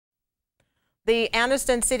The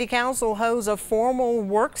Anniston City Council holds a formal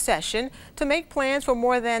work session to make plans for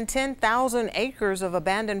more than 10,000 acres of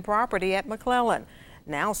abandoned property at McClellan.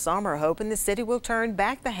 Now some are hoping the city will turn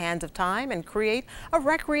back the hands of time and create a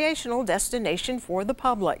recreational destination for the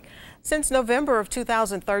public. Since November of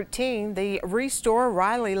 2013, the Restore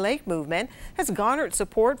Reilly Lake movement has garnered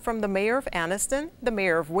support from the mayor of Anniston, the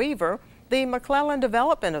mayor of Weaver, the McClellan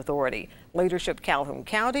Development Authority, Leadership Calhoun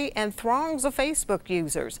County, and throngs of Facebook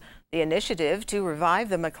users. The initiative to revive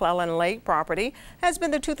the McClellan Lake property has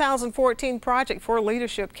been the 2014 project for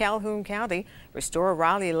Leadership Calhoun County. Restore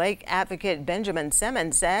Reilly Lake advocate Benjamin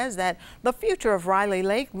Simmons says that the future of Reilly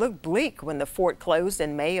Lake looked bleak when the fort closed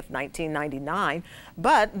in May of 1999,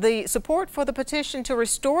 but the support for the petition to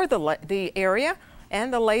restore the area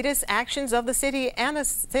and the latest actions of the city of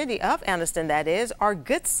Anniston, that is, are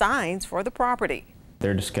good signs for the property.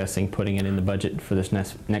 They're discussing putting it in the budget for this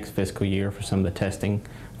next fiscal year for some of the testing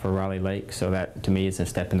for Reilly Lake, so that to me is a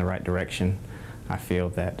step in the right direction. I feel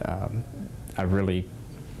that the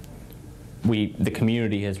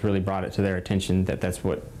community has really brought it to their attention that that's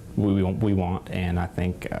what we want, and I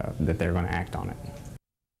think that they're going to act on it.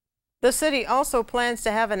 The city also plans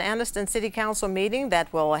to have an Anniston City Council meeting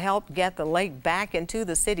that will help get the lake back into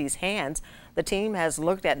the city's hands. The team has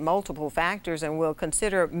looked at multiple factors and will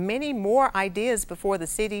consider many more ideas before the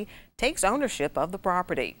city takes ownership of the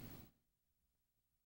property.